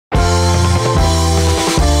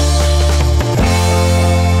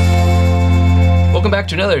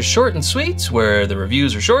to another Short and Sweets, where the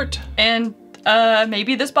reviews are short. And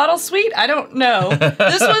maybe this bottle's sweet? I don't know.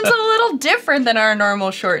 This one's a little different than our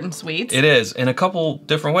normal Short and Sweets. It is, in a couple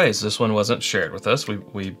different ways. This one wasn't shared with us.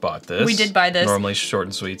 We bought this. We did buy this. Normally Short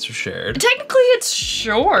and Sweets are shared. Technically it's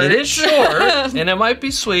short. It is short, and it might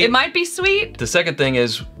be sweet. It might be sweet. The second thing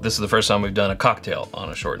is, this is the first time we've done a cocktail on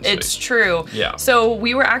a Short and Sweet. It's true. Yeah. So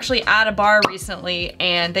we were actually at a bar recently,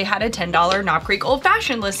 and they had a $10 Knob Creek Old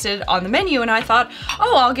Fashioned listed on the menu, and I thought,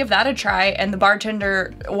 oh, I'll give that a try. And the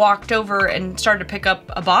bartender walked over and started to pick up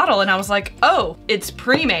a bottle, and I was like, oh, it's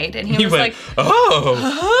pre-made. And he was went, like,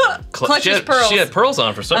 oh. Clutch his pearls. She had pearls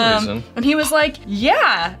on for some reason. And he was like,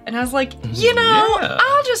 yeah. And I was like, you know, Yeah.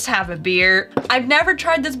 I'll just have a beer. I've never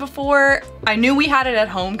tried this before. I knew we had it at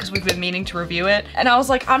home because we've been meaning to review it. And I was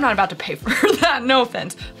like, I'm not about to pay for that, no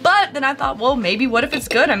offense. But then I thought, well, maybe what if it's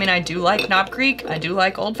good? I mean, I do like Knob Creek. I do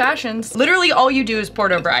like Old Fashions. Literally all you do is pour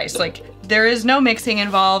it over ice. Like, there is no mixing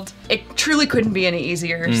involved. It truly couldn't be any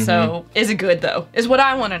easier. So is it good though? Is what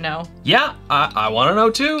I want to know. Yeah, I want to know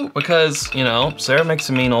too, because, you know, Sarah makes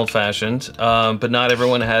a mean Old Fashioned, but not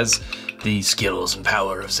everyone has the skills and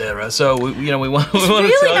power of Sarah. So, we want to tell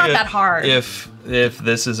really not you that hard. if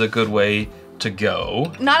this is a good way to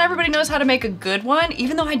go. Not everybody knows how to make a good one,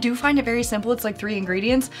 even though I do find it very simple. It's like 3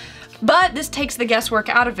 ingredients. But this takes the guesswork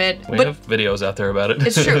out of it. We have videos out there about it.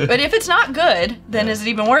 It's true, but if it's not good, then is it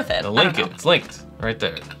even worth it? I'll link it. It's linked right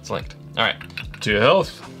there. It's linked. All right. To your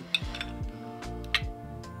health.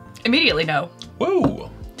 Immediately no. Whoa.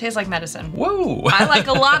 Tastes like medicine. Whoa. I like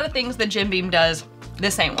a lot of things that Jim Beam does.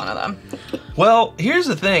 This ain't one of them. Well, here's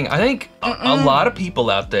the thing. I think a lot of people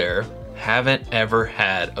out there haven't ever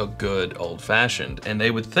had a good Old Fashioned, and they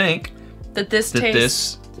would think That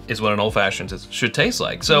this is what an Old Fashioned should taste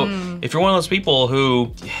like. So if you're one of those people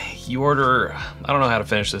who you order, I don't know how to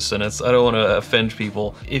finish this sentence, I don't want to offend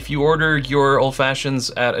people. If you order your Old Fashions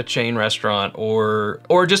at a chain restaurant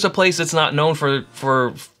or just a place that's not known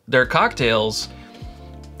for their cocktails,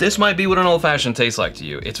 this might be what an Old Fashioned tastes like to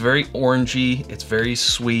you. It's very orangey, it's very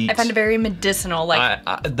sweet. I find it very medicinal, like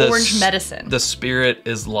orange medicine. The spirit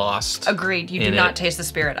is lost. Agreed, you do not taste the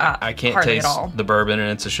spirit I can't hardly taste at all. the bourbon, and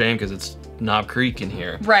it's a shame because it's Knob Creek in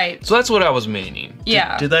here. Right. So that's what I was meaning.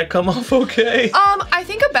 Yeah. Did that come off okay? I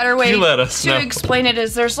think a better way to explain it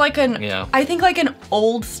is there's like I think like an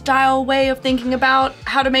old style way of thinking about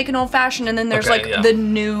how to make an Old Fashioned, and then there's the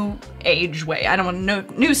new age way. I don't want to know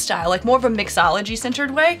new style, like more of a mixology centered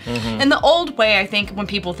way. And the old way, I think when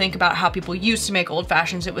people think about how people used to make Old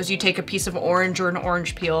Fashions, it was you take a piece of orange or an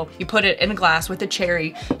orange peel, you put it in a glass with a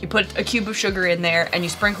cherry, you put a cube of sugar in there, and you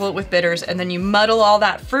sprinkle it with bitters, and then you muddle all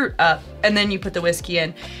that fruit up, and then you put the whiskey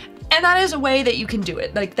in. And that is a way that you can do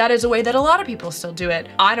it. Like, that is a way that a lot of people still do it.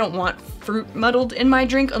 I don't want fruit muddled in my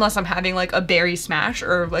drink unless I'm having like a berry smash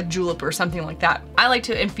or a julep or something like that. I like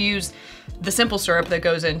to infuse the simple syrup that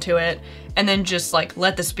goes into it and then just like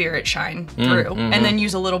let the spirit shine through and then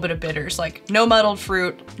use a little bit of bitters. Like, no muddled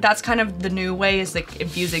fruit. That's kind of the new way, is like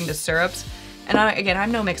infusing the syrups. And again,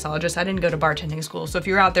 I'm no mixologist. I didn't go to bartending school. So if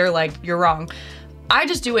you're out there like, you're wrong. I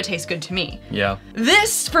just do what tastes good to me. Yeah.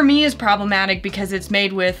 This, for me, is problematic because it's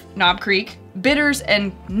made with Knob Creek, bitters,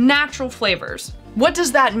 and natural flavors. What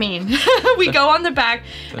does that mean? We go on the back,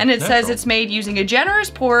 and it says it's made using a generous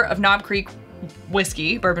pour of Knob Creek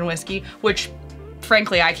whiskey, bourbon whiskey, which,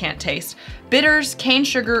 frankly, I can't taste. Bitters, cane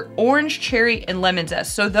sugar, orange, cherry, and lemon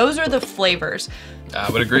zest. So those are the flavors. I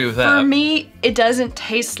would agree with that. For me, it doesn't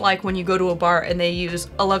taste like when you go to a bar and they use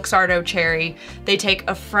a Luxardo cherry, they take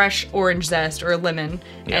a fresh orange zest or a lemon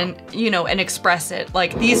and, you know, and express it.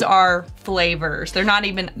 Like, these are flavors. They're not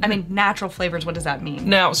even, I mean, natural flavors, what does that mean?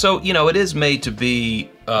 Now, so, you know, it is made to be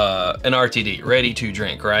an RTD, ready to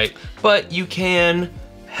drink, right? But you can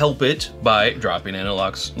help it by dropping in a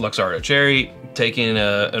Luxardo cherry, taking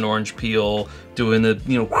an orange peel, doing the,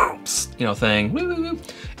 you know, thing.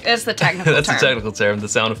 It's the technical term. That's the technical term, the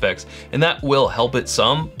sound effects. And that will help it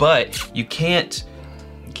some, but you can't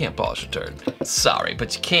polish a turd. Sorry,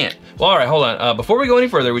 but you can't. Well, all right, hold on. Before we go any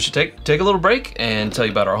further, we should take a little break and tell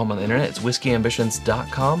you about our home on the internet. It's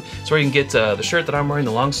whiskyambitions.com. It's where you can get the shirt that I'm wearing,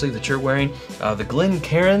 the long sleeve that you're wearing, the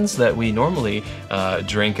Glencairns that we normally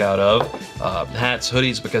drink out of, hats,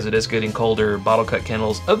 hoodies because it is getting colder, bottle cut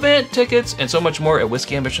kennels, event tickets, and so much more at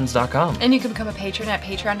whiskyambitions.com. And you can become a patron at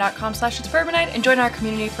patreon.com/itsbourbonnight and join our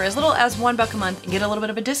community for as little as $1 a month and get a little bit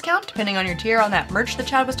of a discount depending on your tier on that merch that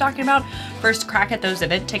Chad was talking about. First crack at those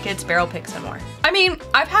event tickets, barrel picks, and more. I mean,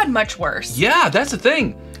 I've had much worse. Yeah, that's the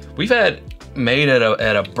thing. We've had made at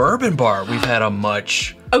a bourbon bar. We've had a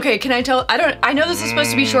much Okay, can I tell, I know this is supposed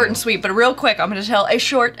to be short and sweet, but real quick, I'm gonna tell a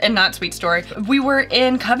short and not sweet story. We were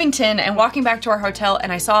in Covington and walking back to our hotel,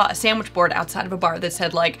 and I saw a sandwich board outside of a bar that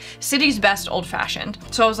said like, city's best old fashioned.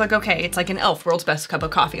 So I was like, okay, it's like an elf, world's best cup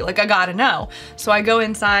of coffee. Like, I gotta know. So I go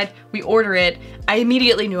inside, we order it. I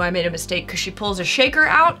immediately knew I made a mistake because she pulls a shaker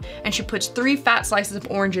out and she puts 3 fat slices of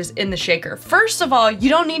oranges in the shaker. First of all, you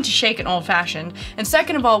don't need to shake an old fashioned. And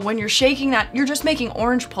second of all, when you're shaking that, you're just making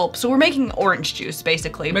orange pulp. So we're making orange juice,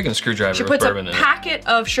 basically. You're making a screwdriver She with puts bourbon a in it. packet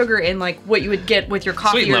of sugar in, like what you would get with your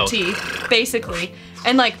coffee or tea, basically,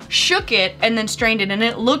 and like shook it and then strained it, and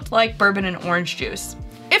it looked like bourbon and orange juice.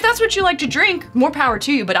 If that's what you like to drink, more power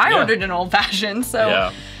to you, but I ordered an old fashioned,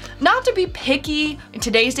 so. Not to be picky, in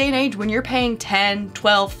today's day and age, when you're paying 10,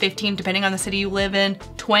 12, 15, depending on the city you live in,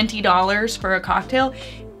 $20 for a cocktail,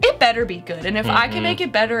 it better be good. And if I can make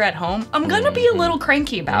it better at home, I'm gonna be a little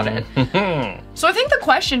cranky about it. So I think the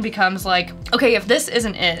question becomes like, okay, if this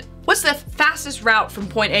isn't it, what's the fastest route from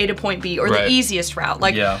point A to point B, or the easiest route?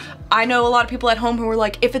 Like, I know a lot of people at home who are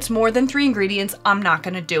like, if it's more than 3 ingredients, I'm not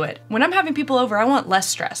gonna do it. When I'm having people over, I want less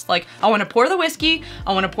stress. Like, I wanna pour the whiskey,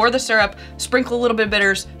 I wanna pour the syrup, sprinkle a little bit of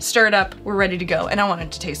bitters, stir it up, we're ready to go. And I want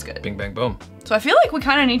it to taste good. Bing, bang, boom. So I feel like we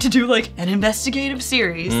kind of need to do like an investigative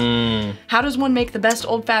series. How does one make the best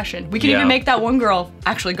old fashioned? We can even make that one girl,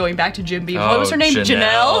 actually going back to Jim Beam, what was her name?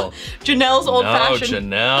 Janelle? Janelle's old fashioned.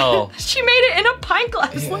 Janelle. She made it in a pint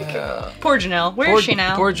glass. Like, poor Janelle. Where is she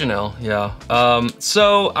now? Poor Janelle,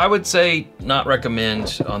 so I would say not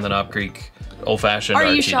recommend on the Knob Creek Old Fashioned R.T.D.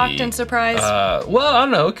 Are you R.T.D. shocked and surprised? Well, I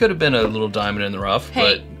don't know. It could have been a little diamond in the rough,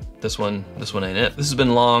 but this one ain't it. This has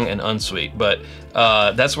been long and unsweet, but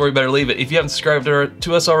that's where we better leave it. If you haven't subscribed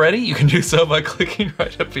to us already, you can do so by clicking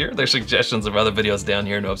right up here. There's suggestions of other videos down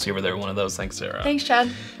here. No, see where they're one of those. Thanks, Sarah. Thanks,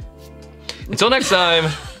 Chad. Until next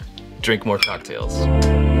time, drink more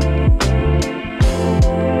cocktails.